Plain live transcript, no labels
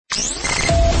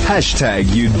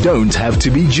Hashtag you don't have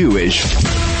to be Jewish.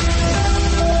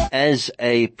 As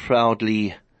a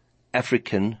proudly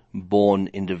African-born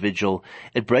individual,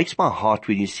 it breaks my heart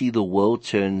when you see the world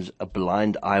turns a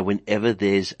blind eye whenever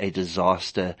there's a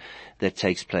disaster that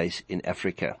takes place in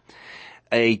Africa.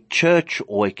 A church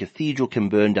or a cathedral can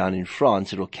burn down in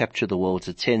France. It will capture the world's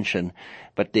attention,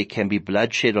 but there can be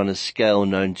bloodshed on a scale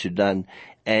known to none,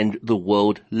 and the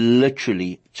world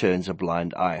literally turns a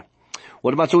blind eye.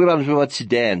 What am I talking about? I'm talking about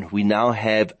Sudan. We now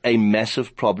have a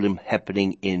massive problem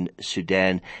happening in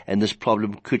Sudan, and this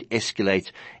problem could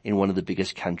escalate in one of the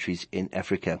biggest countries in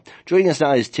Africa. Joining us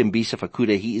now is Thembisa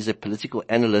Fakude. He is a political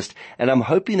analyst, and I'm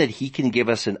hoping that he can give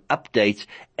us an update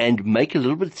and make a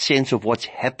little bit of sense of what's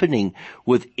happening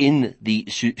within the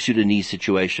Sudanese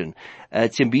situation.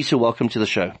 Thembisa, welcome to the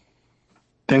show.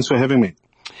 Thanks for having me.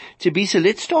 Thembisa,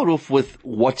 let's start off with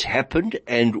what's happened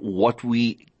and what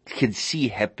we can see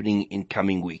happening in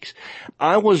coming weeks.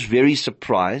 I was very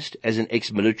surprised as an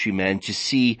ex-military man to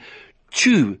see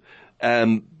two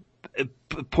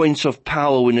points of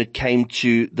power when it came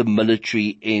to the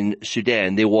military in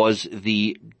Sudan. There was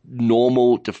the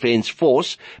normal defense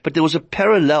force, but there was a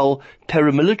parallel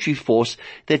paramilitary force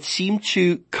that seemed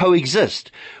to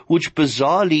coexist, which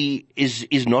bizarrely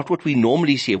is not what we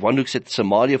normally see. If one looks at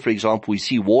Somalia, for example, we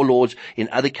see warlords. In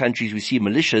other countries, we see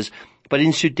militias. But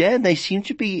in Sudan, they seem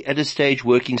to be at a stage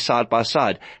working side by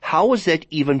side. How was that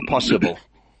even possible?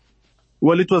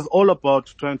 Well, it was all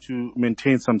about trying to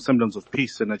maintain some semblance of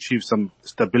peace and achieve some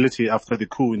stability after the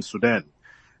coup in Sudan.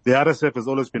 The RSF has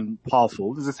always been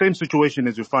powerful. It's the same situation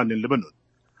as you find in Lebanon,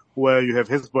 where you have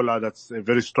Hezbollah, that's a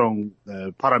very strong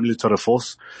paramilitary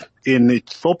force. In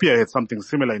Ethiopia, it's something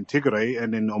similar in Tigray,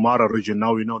 and in Omara region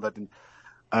now we know that in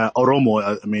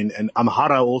Oromo, and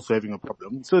Amhara also having a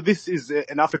problem. So this is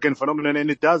an African phenomenon,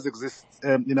 and it does exist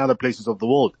in other places of the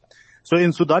world. So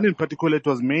in Sudan in particular, it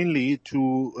was mainly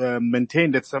to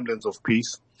maintain that semblance of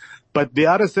peace. But the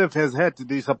RSF has had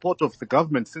the support of the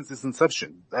government since its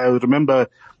inception. I remember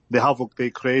the havoc they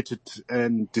created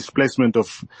and displacement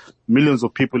of millions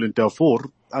of people in Darfur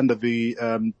under the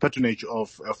patronage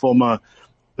of a former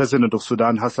president of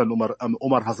Sudan,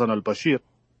 Omar Hassan al-Bashir.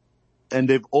 And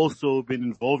they've also been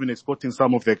involved in exporting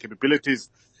some of their capabilities.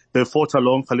 They fought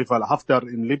along Khalifa al-Haftar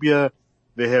in Libya.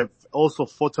 They have also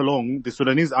fought along the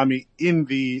Sudanese army in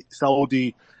the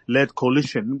Saudi-led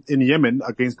coalition in Yemen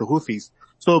against the Houthis.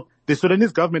 So the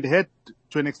Sudanese government had,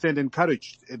 to an extent,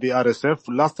 encouraged the RSF.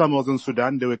 Last time I was in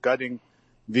Sudan, they were guarding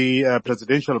the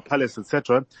presidential palace,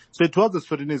 etc. So it was the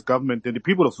Sudanese government and the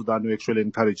people of Sudan who actually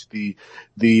encouraged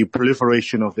the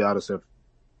proliferation of the RSF.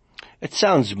 It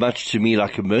sounds much to me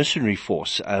like a mercenary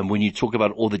force when you talk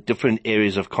about all the different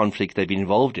areas of conflict they've been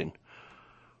involved in.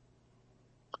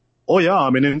 Oh yeah,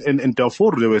 in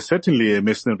Darfur they were certainly a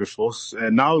mercenary force.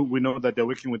 Now we know that they're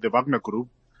working with the Wagner Group,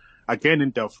 again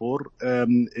in Darfur,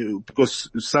 because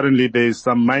suddenly there's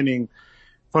some mining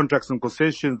contracts and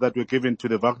concessions that were given to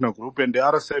the Wagner Group, and the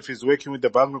RSF is working with the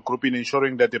Wagner Group in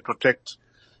ensuring that they protect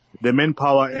the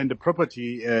manpower and the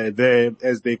property there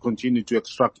as they continue to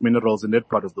extract minerals in that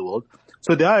part of the world.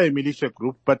 So they are a militia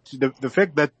group, but the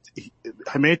fact that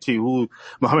Hameti,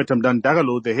 Mohamed Hamdan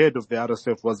Dagalo, the head of the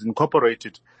RSF, was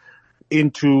incorporated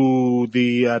into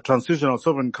the Transitional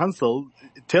Sovereign Council,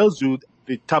 it tells you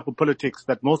the type of politics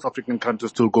that most African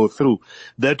countries still go through,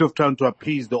 that of trying to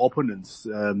appease the opponents,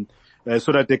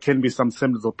 so that there can be some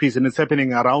semblance of peace. And it's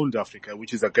happening around Africa,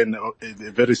 which is, again,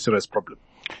 a very serious problem.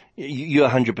 You're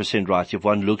 100% right. If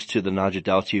one looks to the Niger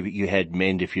Delta, you had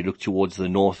MEND. If you look towards the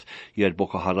north, you had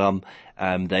Boko Haram.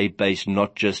 They based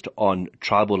not just on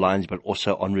tribal lines, but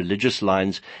also on religious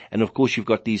lines. And of course, you've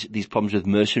got these problems with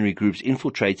mercenary groups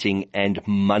infiltrating and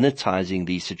monetizing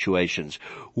these situations.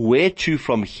 Where to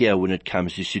from here when it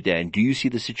comes to Sudan? Do you see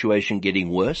the situation getting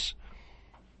worse?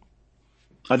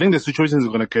 I think the situation is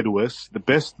going to get worse. The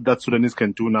best that Sudanese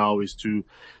can do now is to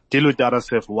deal with the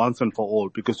RSF once and for all,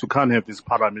 because you can't have this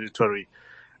paramilitary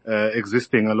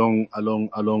existing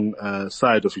along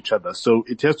side of each other. So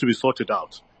it has to be sorted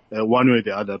out one way or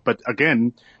the other. But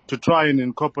again, to try and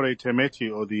incorporate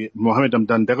Hemeti or the Mohamed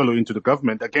Hamdan Dagalo into the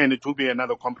government, again, it will be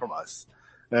another compromise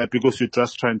because you're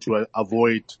just trying to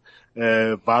avoid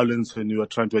violence and you are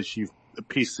trying to achieve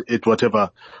peace at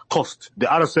whatever cost. The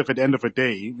RSF at the end of the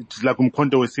day, it's like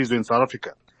Umkhonto weSizwe in South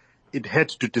Africa. It had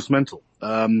to dismantle.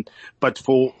 But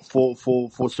for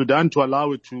Sudan to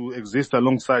allow it to exist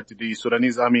alongside the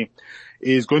Sudanese army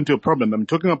is going to be a problem. I'm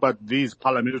talking about these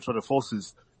paramilitary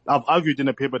forces. I've argued in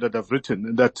a paper that I've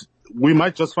written that we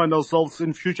might just find ourselves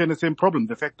in future in the same problem.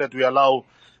 The fact that we allow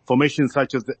formations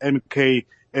such as the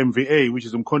MKMVA, which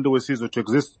is Umkhonto weSizwe, to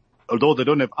exist, although they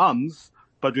don't have arms,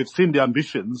 but we've seen the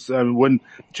ambitions. When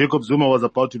Jacob Zuma was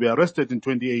about to be arrested in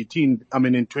 2018,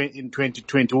 in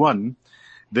 2021,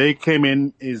 they came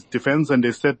in his defense and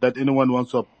they said that anyone who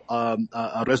wants to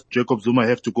arrest Jacob Zuma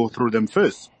have to go through them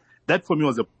first. That for me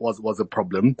was a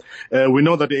problem. We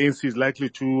know that the ANC is likely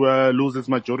to lose its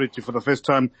majority for the first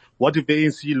time. What if the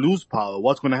ANC lose power?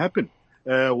 What's going to happen?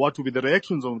 What will be the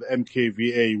reactions of the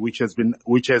MKVA, which has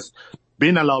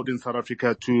been allowed in South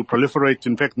Africa to proliferate?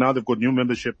 In fact, now they've got new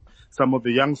membership. Some of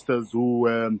the youngsters who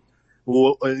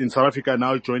in South Africa are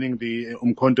now joining the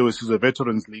Umkhonto, which is a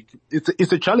veterans league.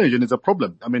 It's a challenge and it's a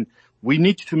problem. I mean, we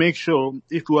need to make sure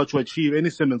if we are to achieve any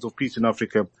semblance of peace in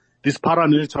Africa, this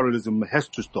paramilitarism has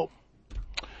to stop.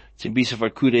 Thembisa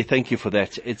Fakude, thank you for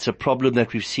that. It's a problem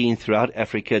that we've seen throughout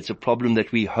Africa. It's a problem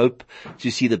that we hope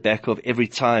to see the back of every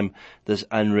time this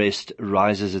unrest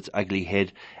rises its ugly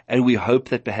head. And we hope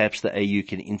that perhaps the AU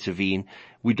can intervene.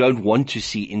 We don't want to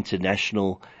see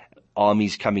international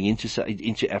armies coming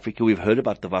into Africa. We've heard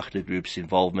about the Wagner Group's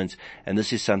involvement, and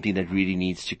this is something that really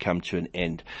needs to come to an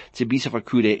end. Thembisa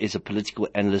Fakude is a political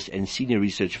analyst and senior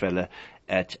research fellow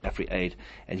at Afraisd,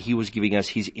 and he was giving us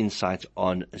his insight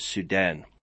on Sudan.